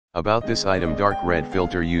About this item: dark red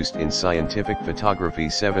filter used in scientific photography,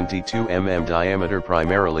 72 mm diameter,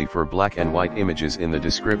 primarily for black and white images. In the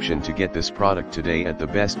description to get this product today at the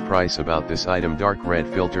best price. About this item: dark red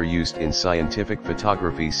filter used in scientific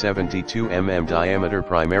photography, 72 mm diameter,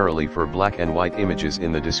 primarily for black and white images.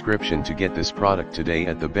 In the description to get this product today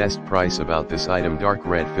at the best price. About this item: dark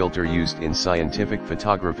red filter used in scientific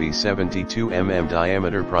photography, 72 mm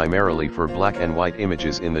diameter, primarily for black and white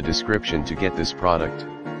images. In the description to get this product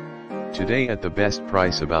today at the best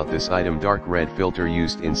price. About this item: dark red filter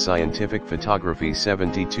used in scientific photography,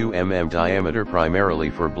 72 mm diameter, primarily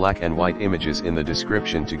for black and white images. In the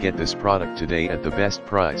description to get this product today at the best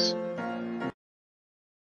price.